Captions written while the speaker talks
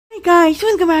Guys,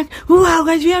 welcome back. Wow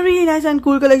guys, we have really nice and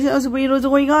cool collection of superheroes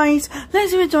over here guys. Let's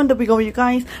see which one to pick over you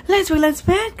guys. Let's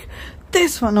pick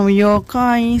this one over here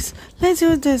guys. Let's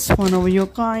use this one over here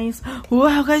guys.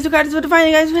 Wow guys, look at this, what a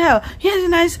fine guys we have. Here's a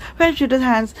nice web shooter's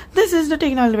hands. This is the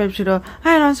technology web shooter.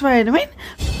 Iron SPIDERMAN.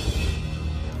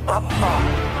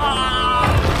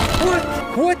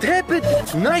 What happened?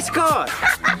 Nice car.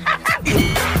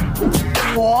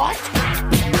 What?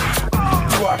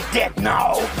 You are dead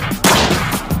now.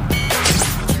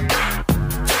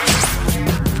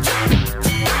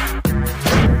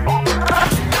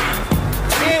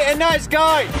 Hey, a nice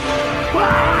guy.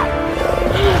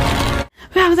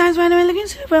 Wow, that's why I'm looking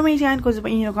super amazing and cool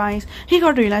superhero guys. He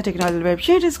got really nice technology web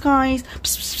shooters guys.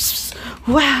 Psst, psst, psst.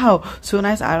 Wow, so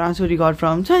nice iron suit he got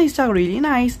from Tony Stark, really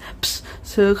nice. Psst,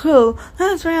 so cool.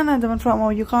 Let's try another one from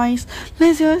over you guys.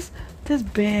 Let's use this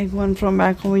big one from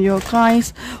back over here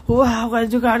guys. Wow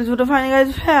guys, you guys what a funny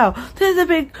guys have. This is a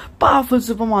big powerful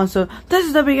super monster. This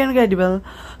is the big incredible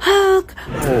Hulk.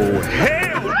 Oh hell!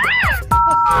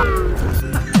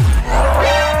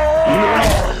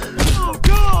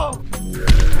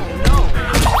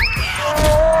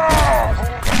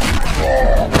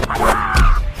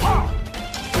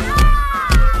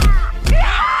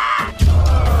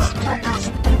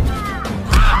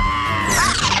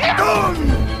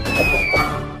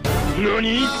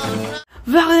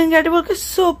 Wow, the incredible is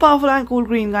so powerful and cool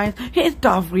green guys. He is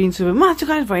tough green super master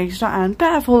guys, very extra and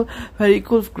powerful, very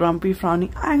cool, grumpy,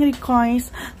 frowning, angry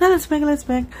guys. Now let's make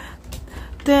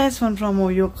this one from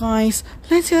over here guys.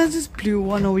 Let's use this blue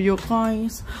one over here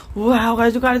guys. Wow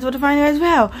guys, you guys what a fine guys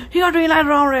wow. He got really light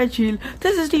round red shield.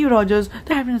 This is Steve Rogers,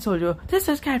 the Captain Soldier. This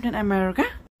is Captain America.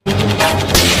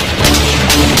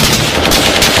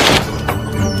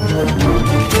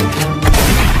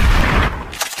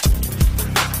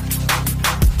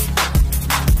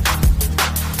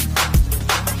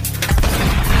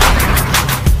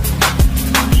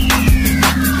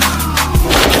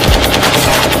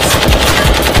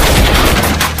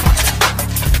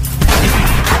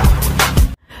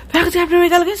 Captain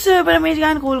America looking super amazing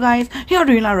and cool guys. He got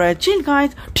really red shield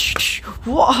guys.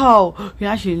 Wow,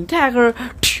 yeah, shield tagger.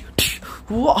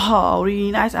 Wow,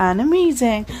 really nice and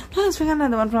amazing. Let's pick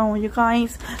another one from you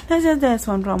guys. Let's use this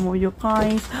one from you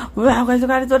guys. Wow guys,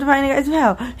 look at this, what a fine guys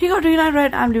wow. He got really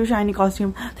red and blue shiny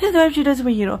costume. This is the web shooter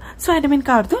superhero Spider-Man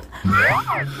cartoon.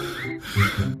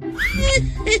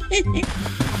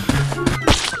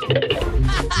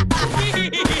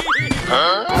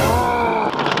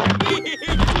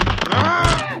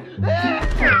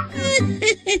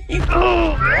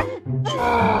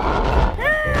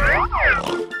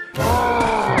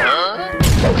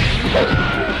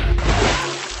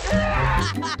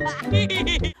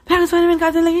 Spider-Man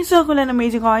cartoon looking so cool and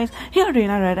amazing guys. He got really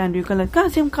red and blue colored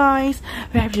costume guys.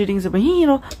 Web shooting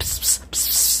superhero. Psst, psst,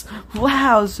 psst.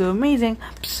 Wow, so amazing.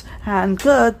 Psst, and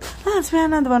good. Let's pick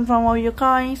another one from all you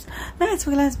guys. Let's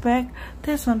pick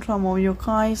this one from all you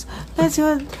guys. Let's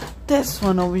use this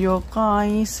one over you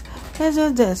guys. Let's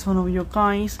use this one over you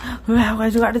guys. Wow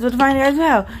guys, you got this what fine guys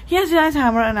wow. Here's a nice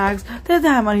hammer and axe. There's the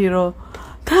hammer hero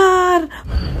Thor.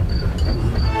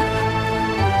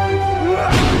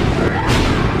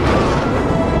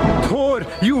 Thor,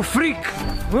 you freak!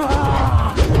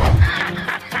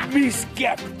 Miss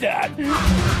Captain.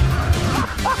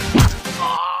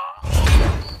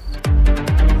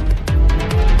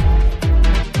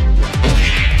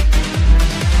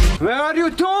 Where are you,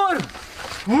 Thor?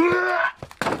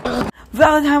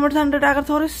 Wow, the hammer thunder dagger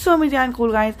Thor is so amazing and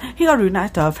cool guys. He got really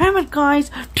nice tough hammer guys.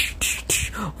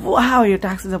 Wow, he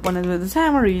attacks his opponent with this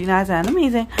hammer, really nice and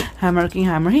amazing. Hammer king,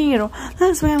 hammer hero.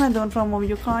 Let's pick another one from over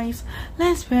you guys.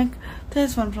 Let's pick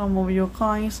this one from over you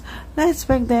guys. Let's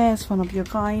pick this one of you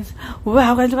guys.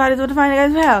 Wow guys, look at this, what a fine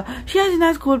guys wow. She has a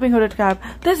nice cool pink hooded cap.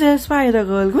 This is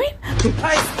Spider-Girl Queen.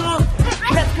 Hey, stop!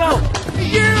 Let's go!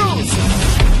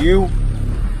 You?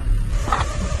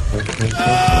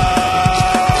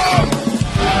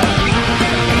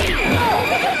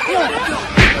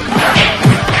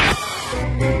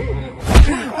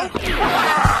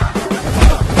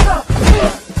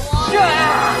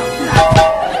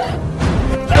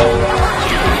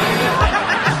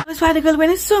 Spider-Girl Queen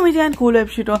is so amazing and cool web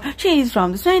shooter. She is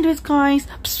from the sandwich guys.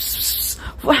 Psst, psst,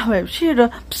 psst. Wow, web shooter.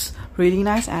 Psst, really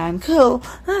nice and cool.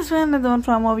 Let's pick another one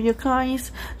from over you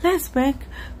guys. Let's pick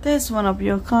this one of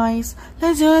you guys.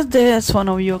 Let's use this one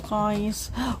of you guys.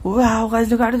 Wow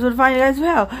guys, look at this what fine guys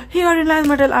wow. He got a nice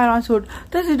metal iron suit.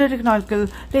 This is the technological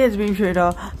laser beam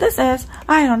shooter. This is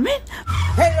Iron Man.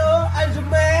 Hello, Iron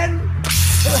Man.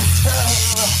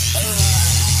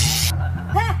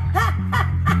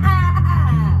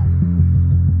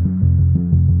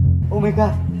 Oh my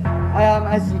god, I am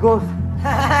as he goes.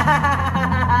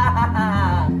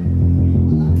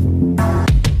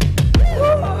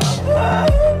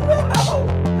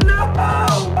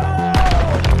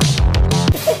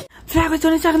 Flag is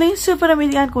Tony Stark, super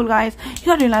amazing and cool, guys. He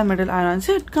got real life metal iron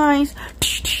suit, guys.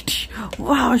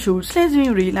 Wow, shoots. Let's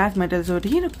do real life metal suit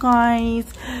here, guys.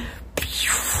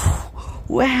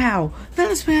 Wow,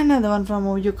 let's play another one from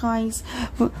over you guys.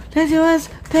 Let's use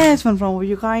this one from over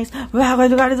you guys. Wow,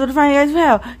 guys, look at this one, fine, guys.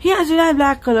 Wow, he has really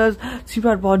black colors,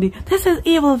 super body. This is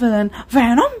evil villain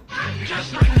Venom.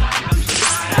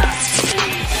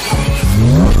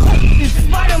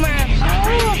 Spider-Man!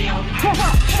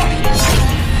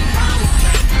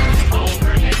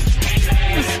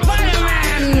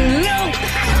 Spider-Man! No!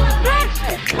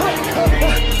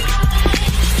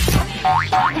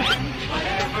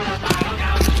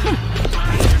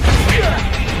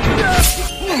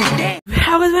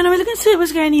 How is Venom looking super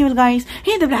scary and evil, guys?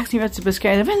 He's the black super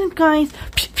scary villain, guys.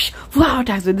 Wow,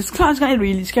 attacks with this claws, guy,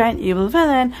 really scary and evil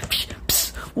villain.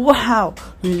 Wow,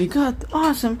 really good,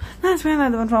 awesome. Let's play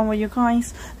another one from over you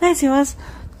guys. Let's use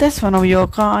this one over you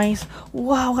guys.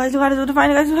 Wow, guys, look at this one to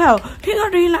find, guys. Wow, he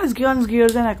got really nice guns,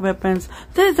 gears, and weapons.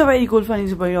 This is a very cool, funny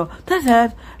superhero. That's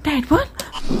it. Deadpool.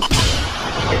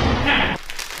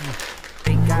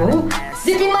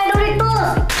 Did you mind it?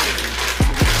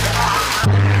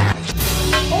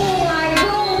 Oh my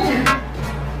god!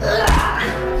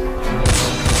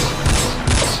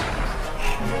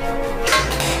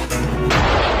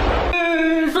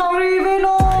 Sorry,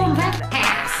 Venom!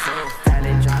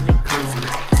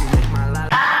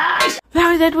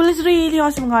 Wow, Deadpool is really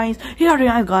awesome, guys. He got really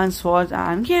nice guns, swords,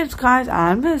 and gears, guys,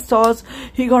 and pistols.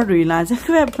 He got really nice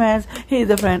equipment. He's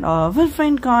a friend of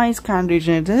Wolverine, guys. Can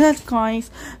regenerate his health, guys.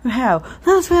 Wow,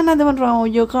 let's play another one from over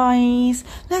you guys.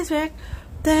 Let's pick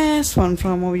this one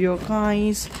from over you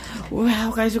guys.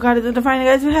 Wow, guys, you got it to find,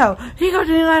 guys. Wow, he got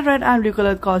really nice red and blue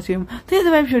colored costume. This is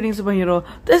the web shooting superhero.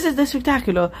 This is the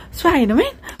spectacular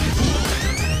Spider-Man.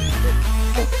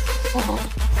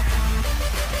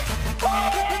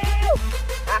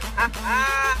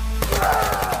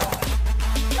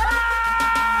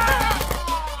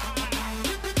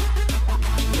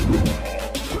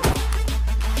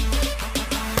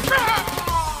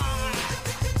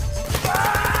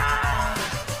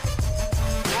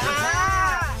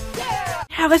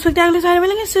 Have a spectacular Spider-Man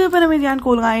looking super amazing and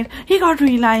cool, guys. He got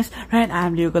really nice red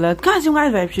and blue colored costume,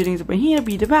 guys. Web shooting superhero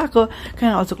Peter Parker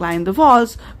can also climb the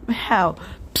walls. Wow,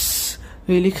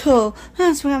 really cool.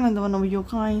 Let's pick another one over you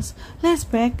guys. Let's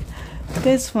pick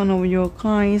this one over you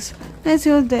guys. Let's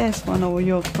use this one over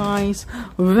you guys.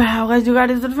 Wow, guys, you got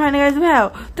it to find, guys.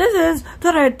 Wow, this is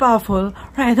the red powerful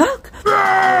Red Hulk.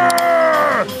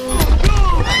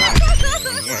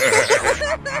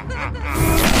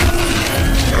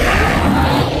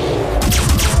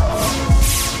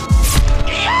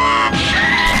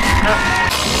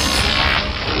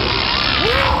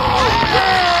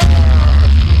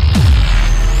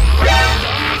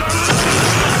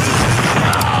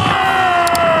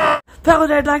 Power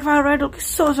red like fire, Red Hulk is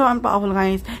so powerful,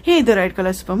 guys. He's the red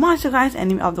color super monster, guys.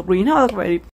 Enemy of the Green Hulk.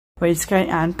 Very scary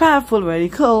and powerful, very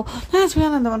cool. Let's pick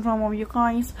another one from over you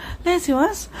guys. Let's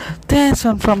use this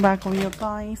one from back over you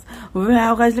guys.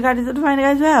 Wow, guys, look at this,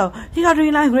 guys. Wow, he got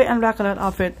really nice gray and black colored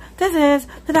outfit. This is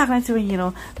the Dark Knight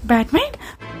superhero Batman.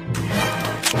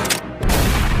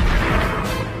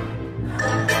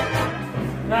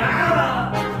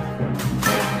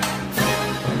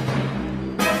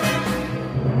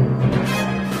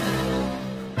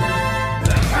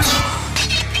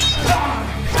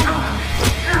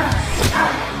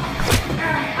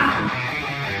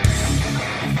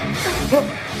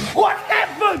 What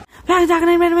happened? Black Dark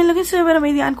Knight Batman looking super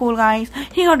amazing and cool, guys.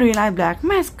 He got really nice black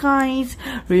mask, guys.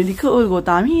 Really cool.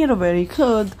 Gotham hero, very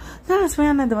good. Let's find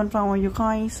another one from you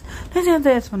guys. Let's use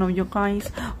this one of you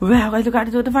guys. Wow, guys, look at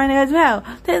it to find it, guys. Wow,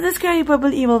 there's the scary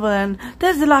purple evil villain.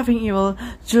 There's the laughing evil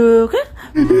Joker.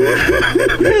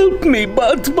 Help me,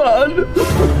 Batman!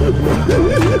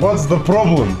 What's the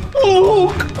problem?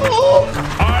 Look! Look!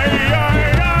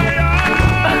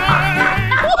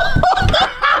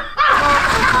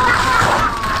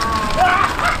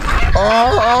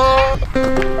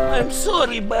 I'm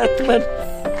sorry, Batman.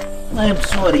 I'm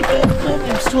sorry, Batman.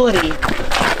 I'm sorry.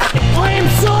 I'm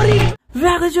sorry.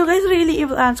 Wow, Joker is really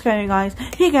evil and scary, guys.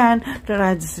 He can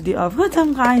terrorize the city of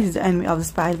Gotham, guys. He's the enemy of the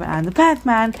Spider-Man and the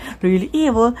Batman. Really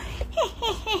evil.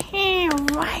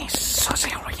 Right, so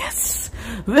serious.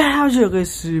 Wow, Joker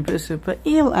is super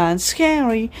evil and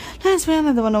scary. Let's find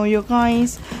another one over you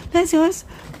guys. Let's use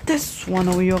this one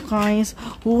over here, guys.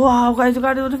 Wow, guys, you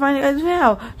gotta find it as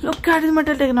well. Look at this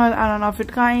metal technology iron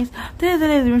outfit, guys. There's a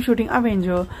laser beam shooting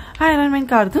Avenger Iron Man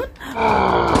cartoon.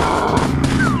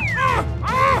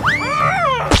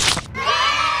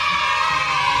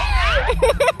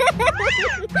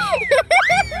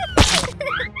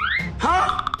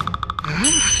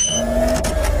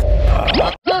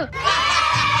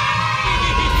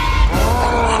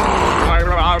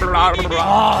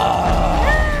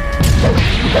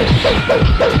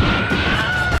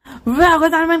 Wow,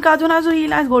 guys, Iron Man cartoon has a really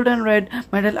nice golden red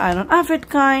metal iron outfit,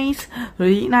 guys.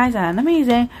 Really nice and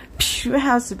amazing. We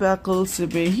have super cool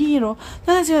superhero.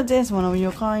 Let's see this one over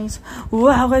here, guys.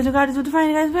 Wow, guys, you guys would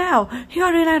find it as well. He got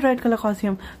a really nice red color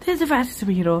costume. This is the fastest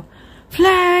superhero.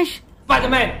 Flash!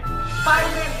 Spider-Man!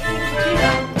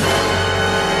 Spider-Man!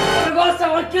 Oh my god,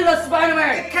 someone kill us,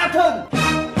 Spider-Man! Captain!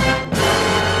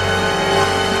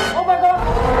 Oh my god!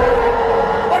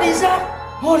 What is that?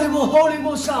 Holy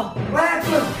motion! What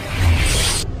happened?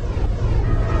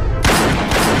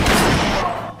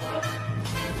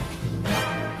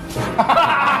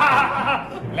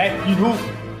 Let you know.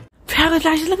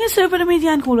 Flash is looking super amazing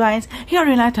and cool, guys. He got a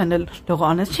really nice thunder logo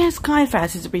on his chest, guys.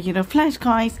 Fastest superhero Flash,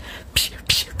 guys.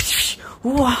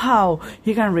 Wow,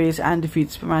 he can race and defeat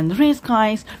Superman in the race,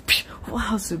 guys.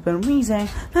 Wow, super amazing.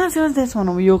 Let's see this one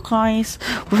over here, guys.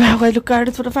 Wow, guys, look at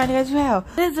it for the fighting as well.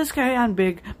 There's the scary and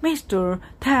big Mr.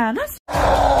 Thanos.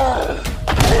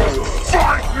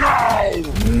 Fight now!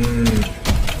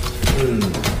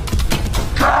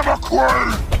 Gamma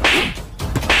Queen!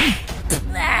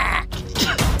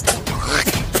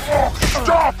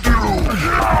 Stop you!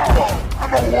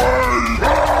 I'm away!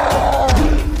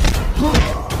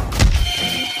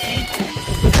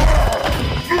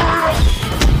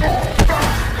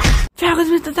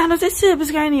 Mr. Thanos is super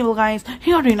scary and evil, guys.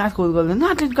 He got really nice cool golden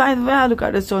gauntlet, guys. Well, look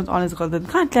at the stones on his golden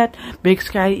gauntlet. Big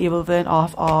scary evil villain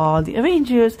of all the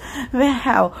Avengers.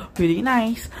 Wow, really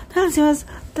nice. Thanos was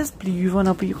this blue one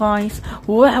up, you guys.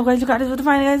 Wow, guys, look at this with the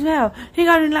final guys. Well, he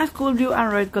got a really nice cool blue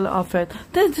and red color outfit.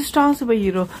 This is the strong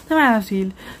superhero, the Man of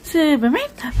Steel, Superman.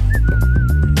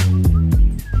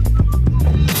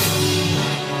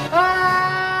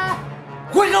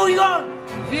 What's going on?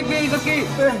 It's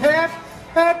okay.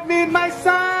 Help me, my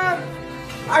son!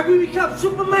 I will become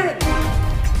Superman!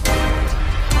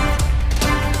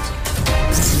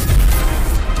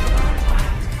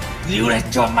 You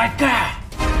let go of my car!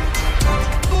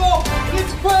 Oh,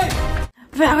 it's great!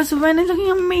 Wow, Superman is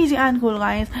looking amazing and cool,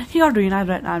 guys. He got really nice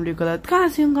red and blue colored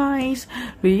costume, guys.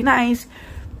 Really nice.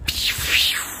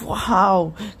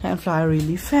 Wow, can fly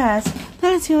really fast.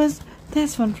 Let's use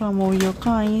this one from over here,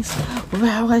 guys.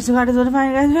 Wow, guys, you got this one to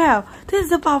find, guys. Wow, this is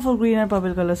the powerful green and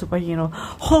purple color superhero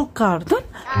Hulk cartoon.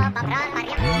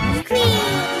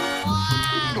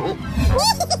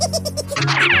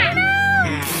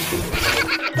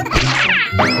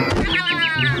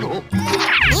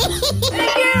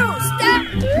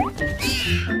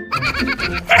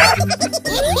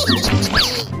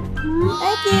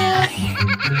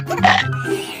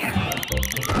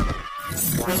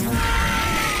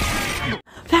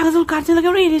 Hulk cartoon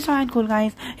looking really strong and cool,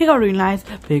 guys. He got really nice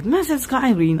big massive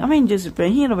sky green Avengers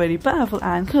superhero, very powerful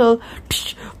and cool.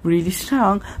 Really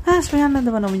strong. Let's pick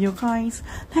another one over you, guys.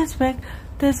 Let's pick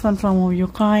this one from over you,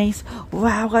 guys.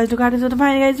 Wow, guys, look at this with the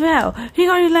fighting, guys. Wow, he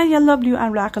got really nice yellow, blue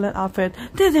and black color outfit.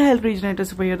 This is a health regenerator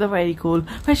superhero, the very cool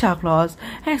by Shark Claws,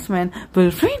 X-Men,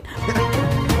 Wolverine.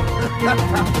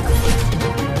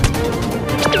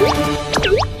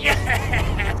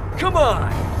 Come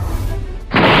on!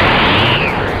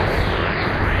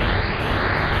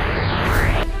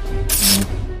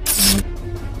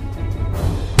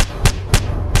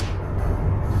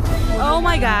 Oh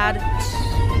my god.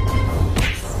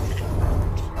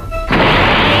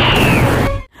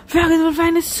 Falcon will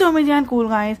find is so amazing and cool,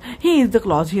 guys. He is the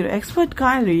Claws Hero expert,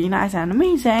 guys. Really nice and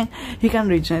amazing. He can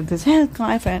regenerate his health,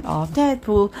 guys, friend of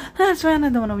Deadpool. Let's try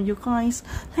another one of you guys.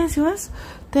 Let's use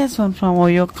this one from all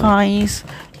you guys.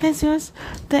 Let's use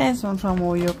this one from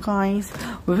all you guys.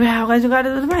 Wow, guys, you got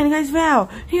it with the find, guys. Wow,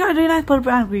 he got a really nice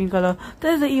purple and green color.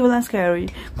 That is the evil and scary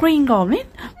Green Goblin.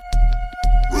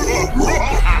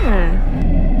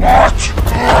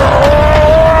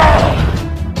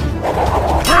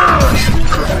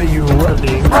 Are you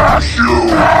ready? Smash you!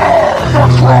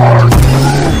 That's right!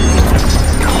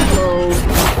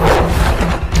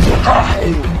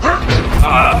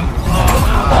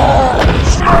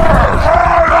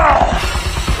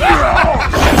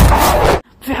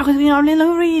 Falcon Green Goblin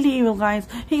look really evil, guys. guys.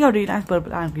 He got really nice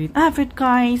purple and green outfit,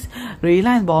 guys. Really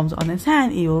nice bombs on his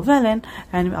hand. Evil villain.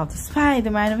 And we have the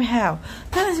Spider-Man we have.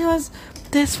 That was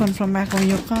this one from back over,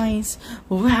 you guys.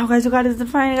 Wow, guys, you got this the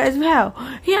final guys. Wow,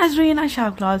 he has really nice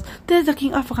sharp claws. There's the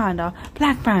King of Wakanda,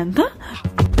 Black Panther.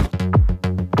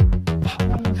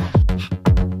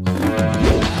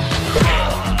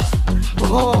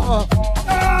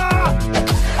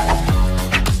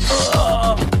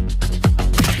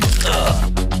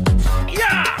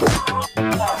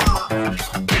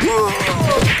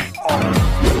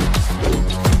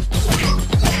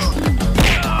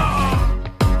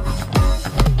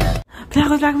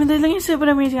 Black Panther is looking super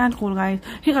amazing and cool, guys.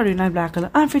 He got really nice black color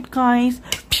outfit, guys.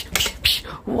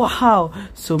 Wow,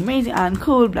 so amazing and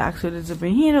cool. Black suit is a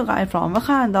superhero guy from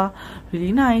Wakanda.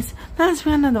 Really nice. Let's see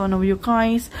another one of you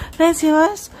guys. Let's see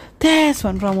us. This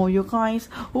one from you guys.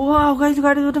 Wow, guys, you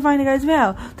got it to find it, guys.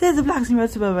 Well, there's the black super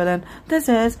villain. This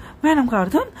is Venom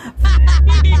cartoon.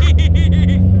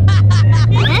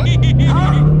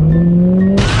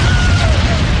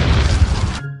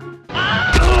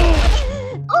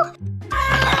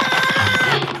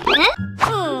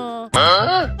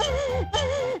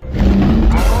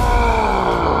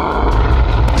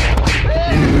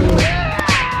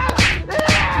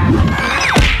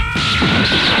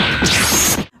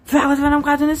 Venom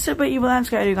cartoon is super evil and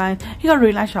scary, guys. He got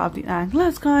really nice sharp teeth and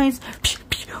gloves, guys.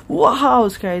 Wow,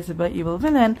 scary super evil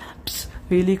villain.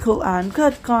 Really cool and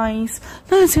good, guys.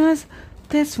 Let's see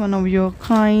this one of you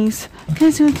guys.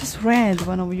 Let's see this red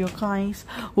one of you guys.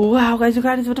 Wow, guys, you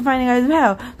got it. What to find, guys?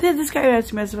 Wow, this is the scary red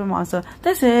super monster.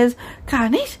 This is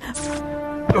Carnage.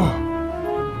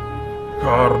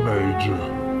 Carnage,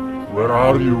 where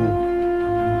are you?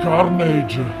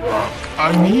 Carnage,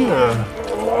 I'm here.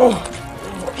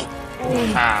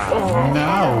 Now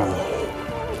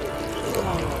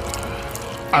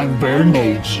I'm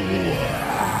Carnage.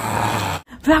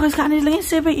 Wow, guys, Carnage looking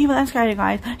super evil and scary,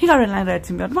 guys. He got really nice red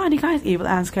symbiote body, guys. Evil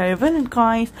and scary villain,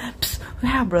 guys. We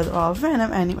have brother of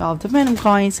Venom, enemy of the Venom,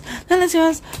 guys. Then let's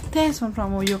use this one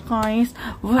from you guys.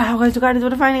 Wow, guys, you got it. What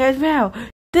to find, guys? Wow,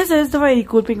 this is the very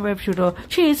cool pink web shooter.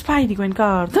 She is Spidey Gwen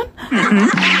cartoon.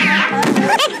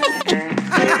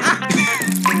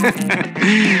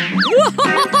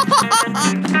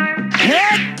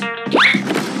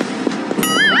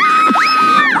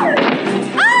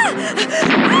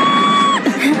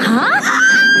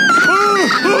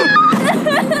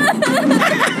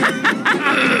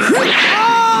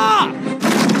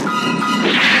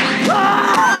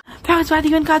 Spidey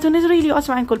Gwen cartoon is really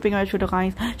awesome and cool pink web shooter,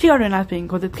 guys. She got a nice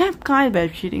pink with the cap, guys.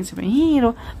 Web shooting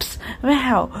superhero.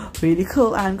 Wow, really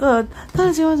cool and good.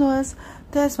 That was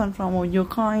this one from you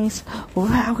guys.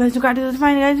 Wow, guys, you got it to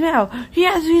find, guys. Wow, he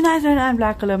has really nice red and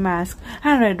black color mask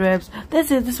and red webs. This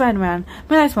is the Spider-Man.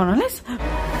 My last one on this.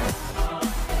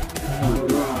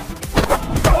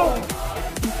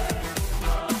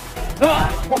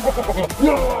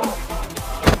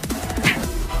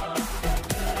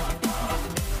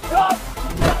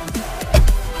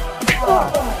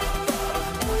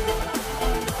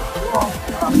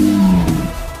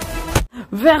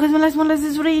 Well, guys, my last one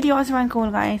is really awesome and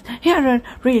cool, guys. He had a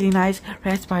really nice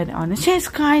red spider on his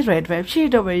chest, guys. Red web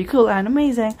shooter, very cool and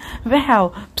amazing.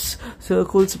 Wow, so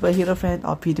cool superhero friend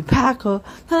of Peter Parker.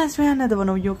 So let's try another one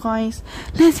of you guys.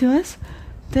 Let's use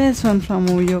this one from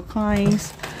you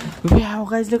guys. Wow,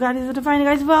 guys, look at this. What to find,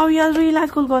 guys. Wow, he has really nice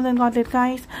cool golden gauntlet,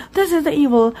 guys. This is the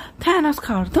evil Thanos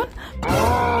cartoon.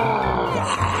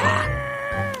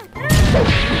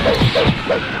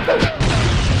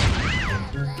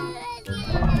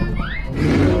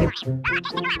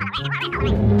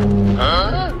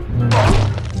 Huh?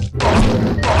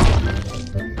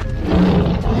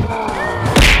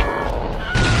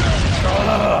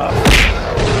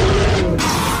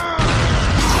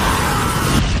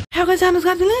 How guys, Thanos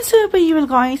got the super evil,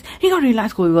 guys. He got really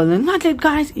nice cool golden gauntlet,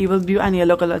 guys. Evil blue and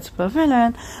yellow colored super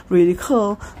villain. Really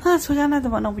cool. Let's pick another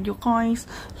one of you guys.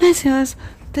 Let's use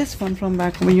this one from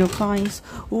back with you guys.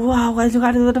 Wow, guys, you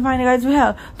got to find it, guys.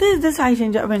 Well, this is the size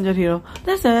changer Avenger hero.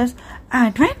 This is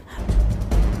Ant-Man.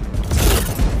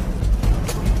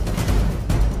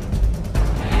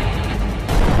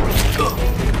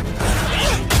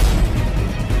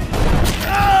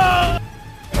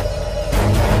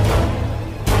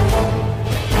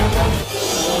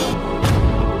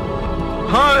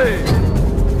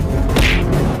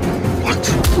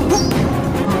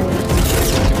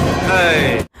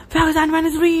 Hey! Well, guys, Ant-Man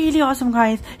is really awesome,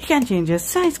 guys. He can change his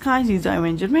size, guys. He's the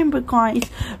Avenger member, guys.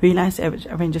 Really nice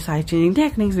Avenger size changing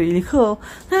techniques, really cool.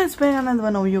 Let's pick another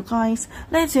one of you guys.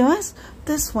 Let's use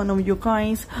this one of you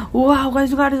guys. Wow,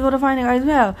 guys, you guys what a find it, guys.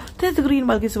 Well, this is the green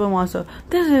bulky super monster.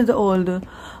 This is the old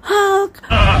Hulk.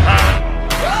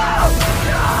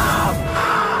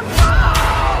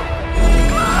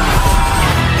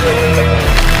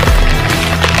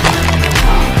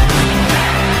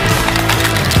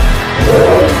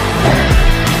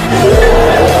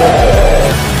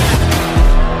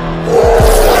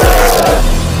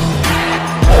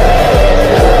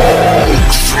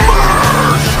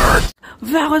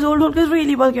 Wow, old Hulk is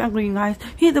really bulky and green, guys.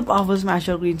 He's the powerful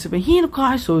smasher green superhero,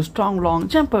 guys. So strong, long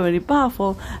jumper, very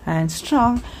powerful and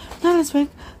strong. Now let's pick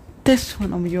this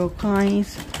one of you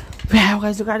guys. Wow,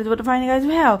 guys, look at it, what a finding, guys.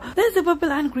 Wow, this is the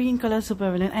purple and green color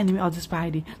supervillain enemy of the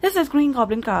Spidey. This is Green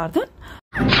Goblin cartoon.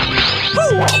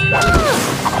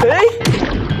 Hey!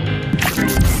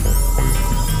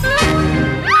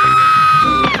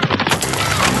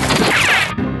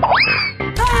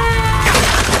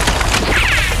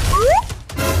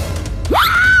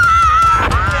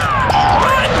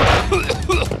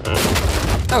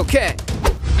 Okay.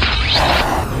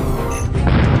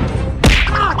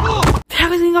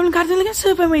 Green Goblin cartoon looking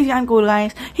super amazing and cool,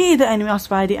 guys. He's the enemy of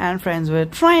Spidey and friends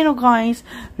with Dino, guys.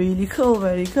 Really cool,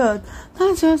 very good.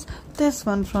 That's just this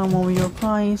one from over your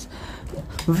guys.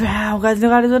 Wow, guys,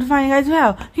 look at this, what a finding, guys.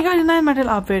 Wow, he got a nice metal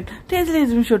outfit. This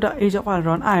is him shoot the Age of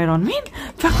Ultron Iron Man.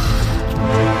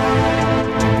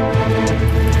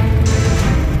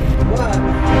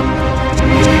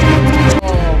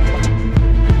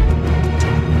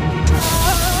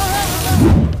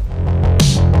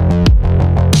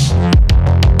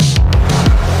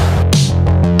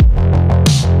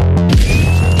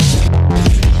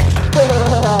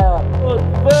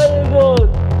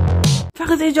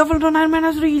 Age of Ultron Iron Man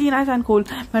is really nice and cool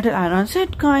metal iron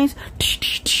set, guys.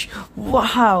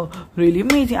 Wow, really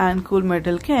amazing and cool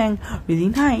metal king, really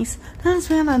nice. That's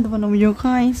another one of you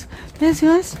guys. This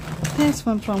is this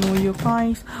one from you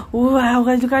guys. Wow,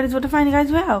 guys, look at this, what a finding,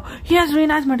 guys. Wow, he has really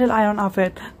nice metal iron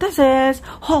outfit. This is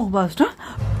Hulkbuster.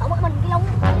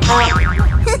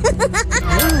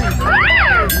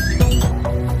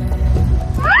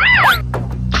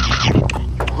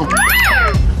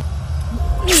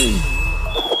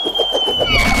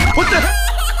 What the?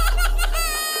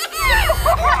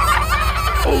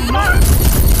 Oh no!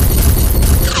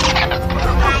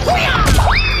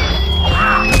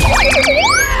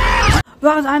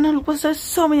 Wow, I know possesses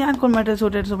so many uncool metal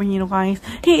suited superhero, guys.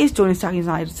 He is Tony Stark's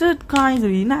iron suit, guys.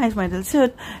 Really nice metal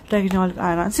suit. Technologic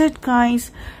iron suit,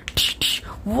 guys.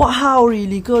 Wow,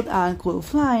 really good and cool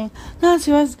flying. Let's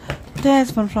use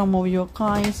this one from over you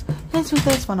guys. Let's use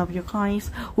this one of you guys.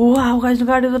 Wow, guys, look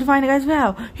at it, what a find, guys.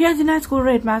 Wow, he has a nice cool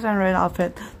red mask and red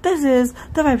outfit. This is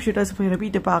the web shooter superhero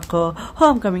Peter Parker,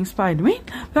 Homecoming Spider-Man.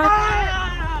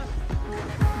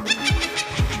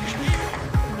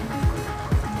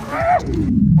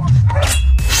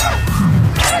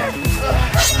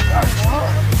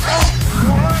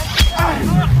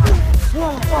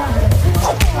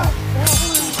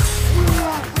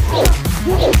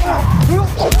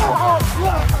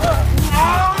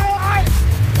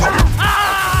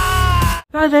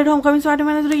 Guys, Red Homecoming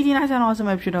Spider-Man is really nice and awesome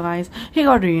web shooter, guys. He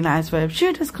got really nice web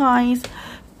shooters, guys.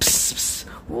 Psst, psst.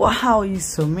 Wow, he's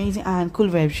so amazing and cool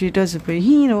web shooter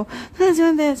superhero. Let's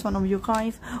do this one of you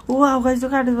guys. Wow, guys,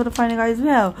 look at this, what a finding, guys.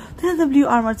 Wow, this is the blue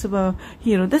armored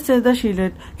superhero. This is the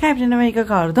shielded Captain America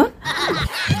cartoon.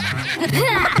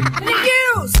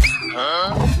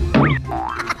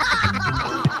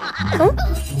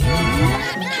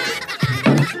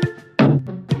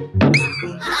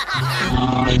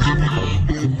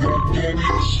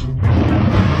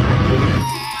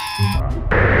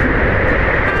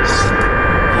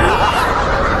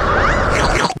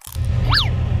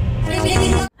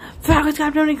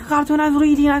 Captain America cartoon has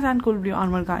really nice and cool blue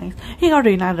armor, guys. He got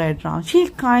really nice red round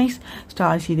shield, guys.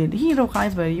 Star shielded hero,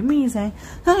 guys. Very amazing.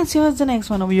 Now let's use the next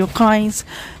one over you guys.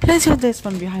 Let's use this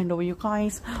one behind over you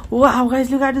guys. Wow, guys,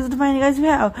 look at this defining, guys.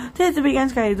 Wow, there's the big and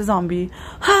scary the zombie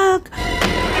Hulk.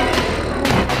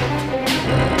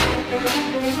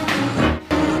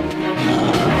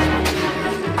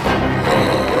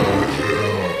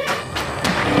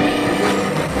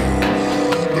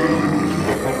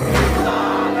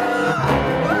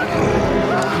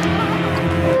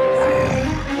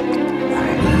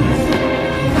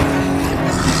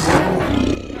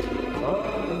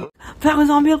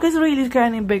 zombie Hulk is really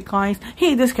scary and big, guys.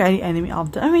 He's the scary enemy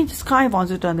of the Avengers, guys.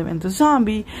 Wants to turn them into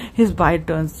zombie. His bite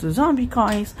turns to zombie,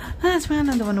 guys. Let's make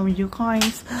another one of you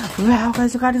guys. Wow,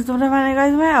 guys, look at this one,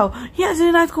 guys. Wow, he has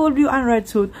a nice cool blue and red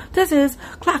suit. This is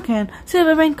Clark Kent,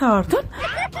 SPIDERMAN cartoon.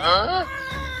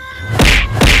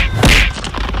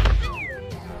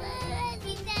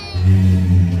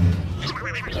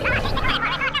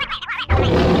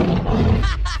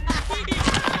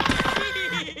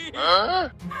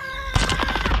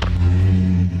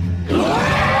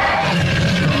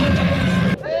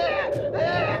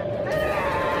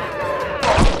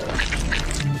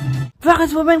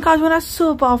 Because Superman cartoon are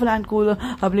so powerful and cool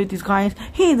abilities, guys.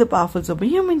 He is a powerful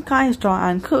superhuman, guys, strong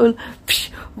and cool.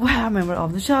 Wow, member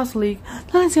of the Justice League.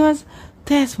 Let's see what's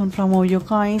this one from over you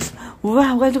guys.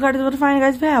 Wow, guys, look at this, what a fine,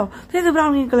 guys. Wow, this is a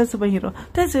brown green color superhero.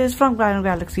 This is from Guardian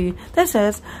Galaxy. This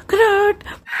is Groot.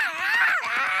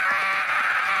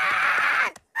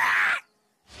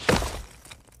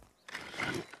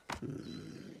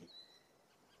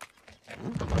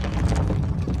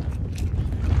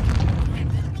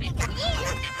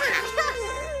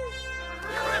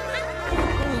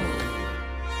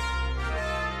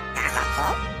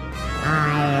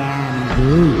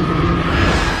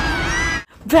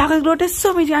 Groot is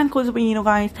so amazing and cool superhero,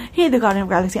 guys. He is the Guardian of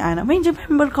Galaxy and Avenger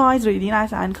member, guys. Really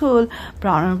nice and cool.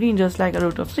 Brown and green, just like a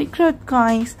root of secret,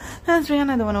 guys. Let's bring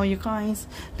another one over you guys.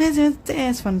 Let's do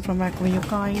this one from back over you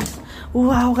guys.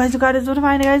 Wow, guys, look at this, what a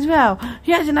fine, guys. Wow,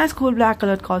 he has a nice cool black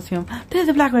colored costume. This is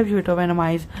the black web shooter, Venom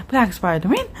eyes, black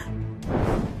Spider-Man.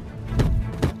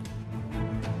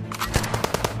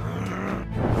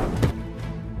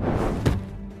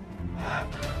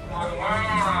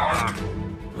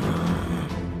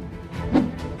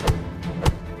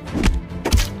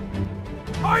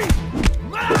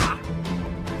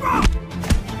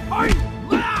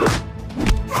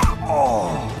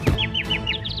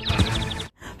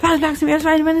 Black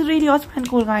Spider-Man is really awesome and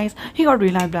cool, guys. He got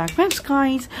really nice black webs,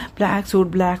 guys. Black suit,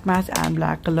 black mask, and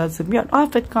black colored symbiote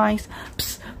outfit, guys.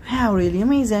 Psst, wow, really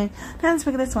amazing. Let's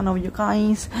pick this one over you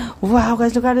guys. Wow,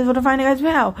 guys, look at this, what a fine, guys.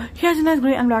 Wow, he has a nice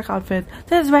gray and black outfit.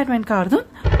 This is Batman cartoon.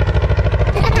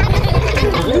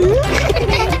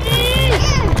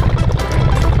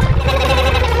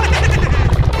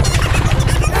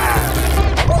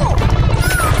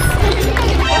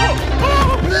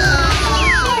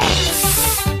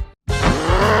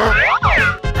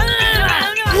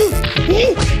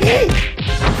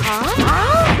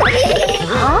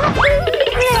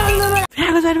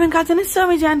 Spider-Man cartoon is so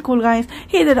amazing and cool, guys.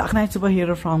 He's the Dark Knight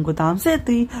superhero from Gotham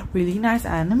City. Really nice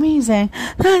and amazing.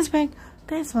 Let's pick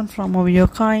this one from over here,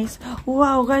 guys.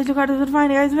 Wow, guys, look at this,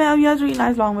 fine, guys. Wow, he has really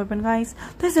nice long weapon, guys.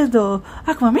 This is the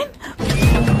Aquaman.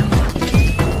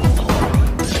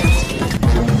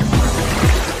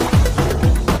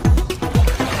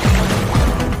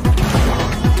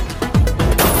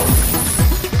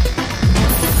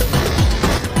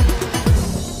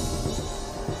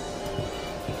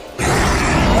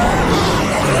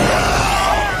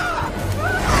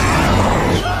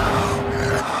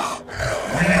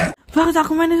 Because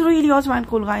Aquaman is really awesome and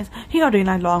cool, guys. He got a really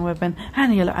nice long weapon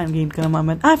and a yellow and green color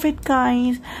mermaid outfit,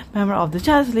 guys. Member of the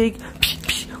Justice League.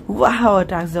 Wow,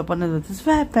 attacks the opponent with his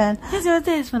weapon.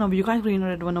 This one of you guys, green and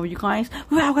red one of you guys.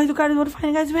 Wow, guys, look at it, what a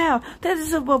fine, guys. Wow, this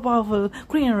is super powerful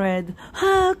green and red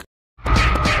Hulk.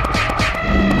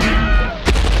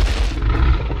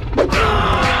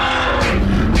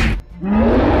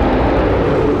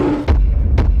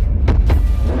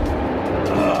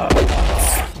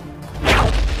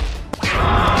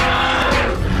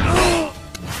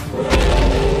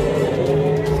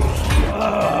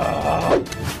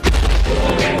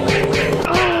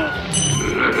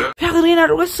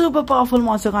 Was super powerful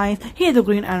monster, guys. He is the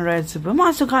green and red super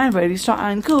monster, guys. Very strong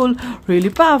and cool, really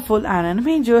powerful and an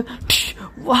Avenger.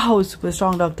 Wow, super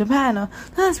strong Dr. Banner.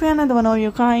 Let's be another one of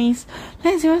you guys.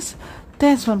 Let's use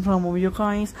this one from over you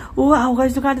guys. Wow,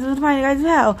 guys, look at this, guys.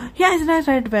 Wow, he has nice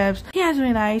red webs. He has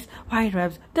really nice white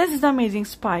webs. This is the amazing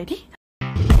Spidey.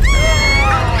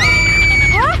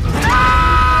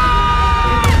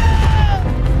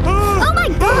 Oh my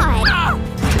god!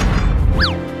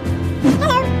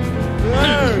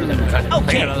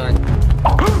 Okay.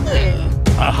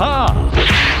 Aha!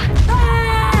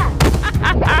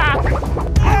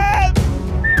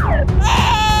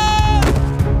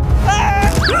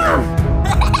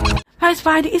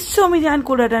 Spidey is so amazing and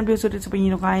cool and beautiful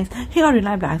superhero, guys. He got a really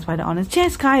nice black spider on his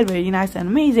chest, guys. Very nice and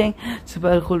amazing.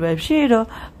 Super cool web shader.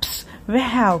 Psst,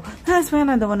 wow. Let's find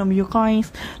another one of you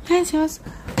guys. Let's use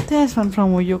this one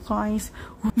from you guys.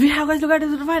 Wow, guys, look at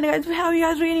this, guys. Wow, he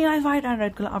has really nice white and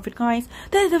red color outfit, guys.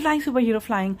 This is the flying superhero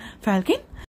flying Falcon.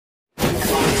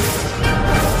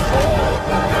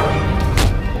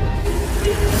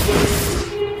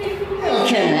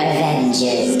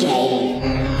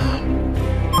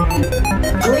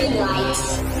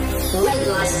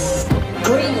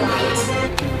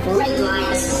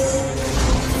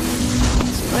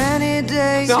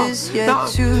 days is yet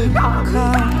to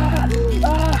come.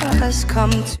 Has come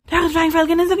to Dragon's Flying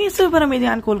Falcon is looking super amazing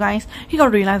and cool, guys. He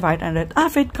got really nice white and red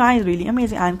outfit, guys. Really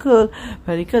amazing and cool.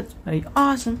 Very good, very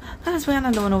awesome. That is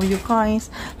another one over you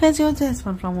guys. Let's see what's this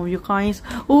one from over you guys.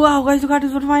 Oh, wow, guys, look at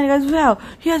this one fine, guys. Wow,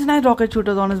 he has nice rocket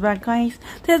shooters on his back, guys.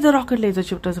 There's the rocket laser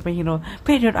shooter superhero,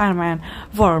 Patriot Iron Man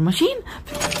War Machine.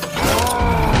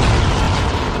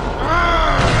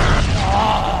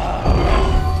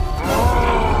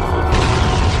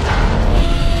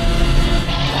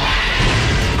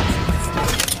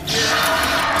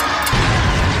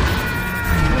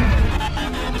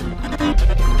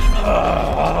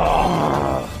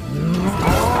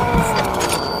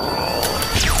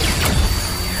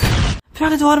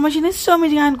 Dragon's War Machine is so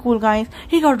amazing and cool, guys.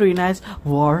 He got really nice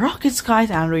war rockets, guys,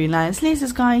 and really nice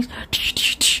lasers, guys.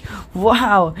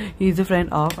 Wow, he's a friend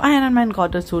of Iron Man.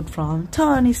 Got a suit from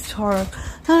Tony Stark.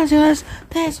 Just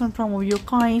this one from over you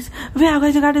guys. Wow,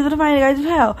 guys, you got it right, guys.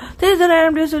 Wow, this is the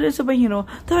random superhero,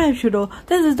 the web shooter.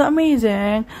 This is the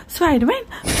amazing Spider-Man.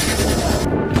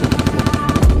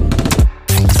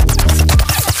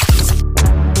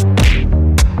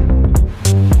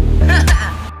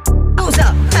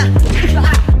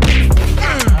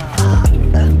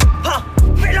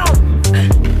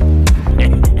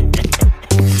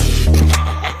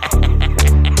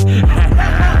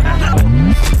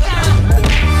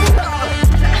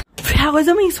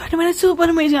 Spider-Man is super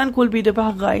amazing and cool Peter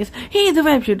Parker, guys. He's the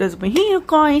web shooter superhero,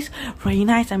 guys. Very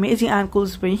nice, amazing and cool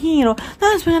superhero.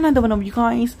 That's another one of you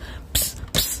guys. Psst,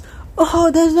 psst. Oh,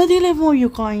 there's nothing left for you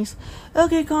guys.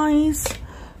 Okay, guys.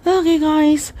 We'll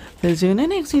see you in the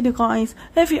next video, guys.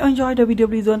 If you enjoyed the video,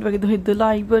 please don't forget to hit the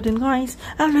like button, guys.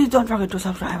 And please don't forget to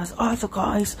subscribe us also,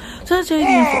 guys. So stay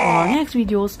tuned for our next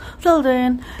videos. Till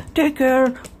then, take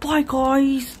care. Bye,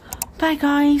 guys. Bye,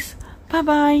 guys.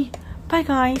 Bye-bye. Bye,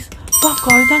 guys. Bye,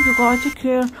 guys. Thank you, guys. Take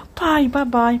care. Bye,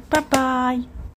 bye-bye. Bye-bye.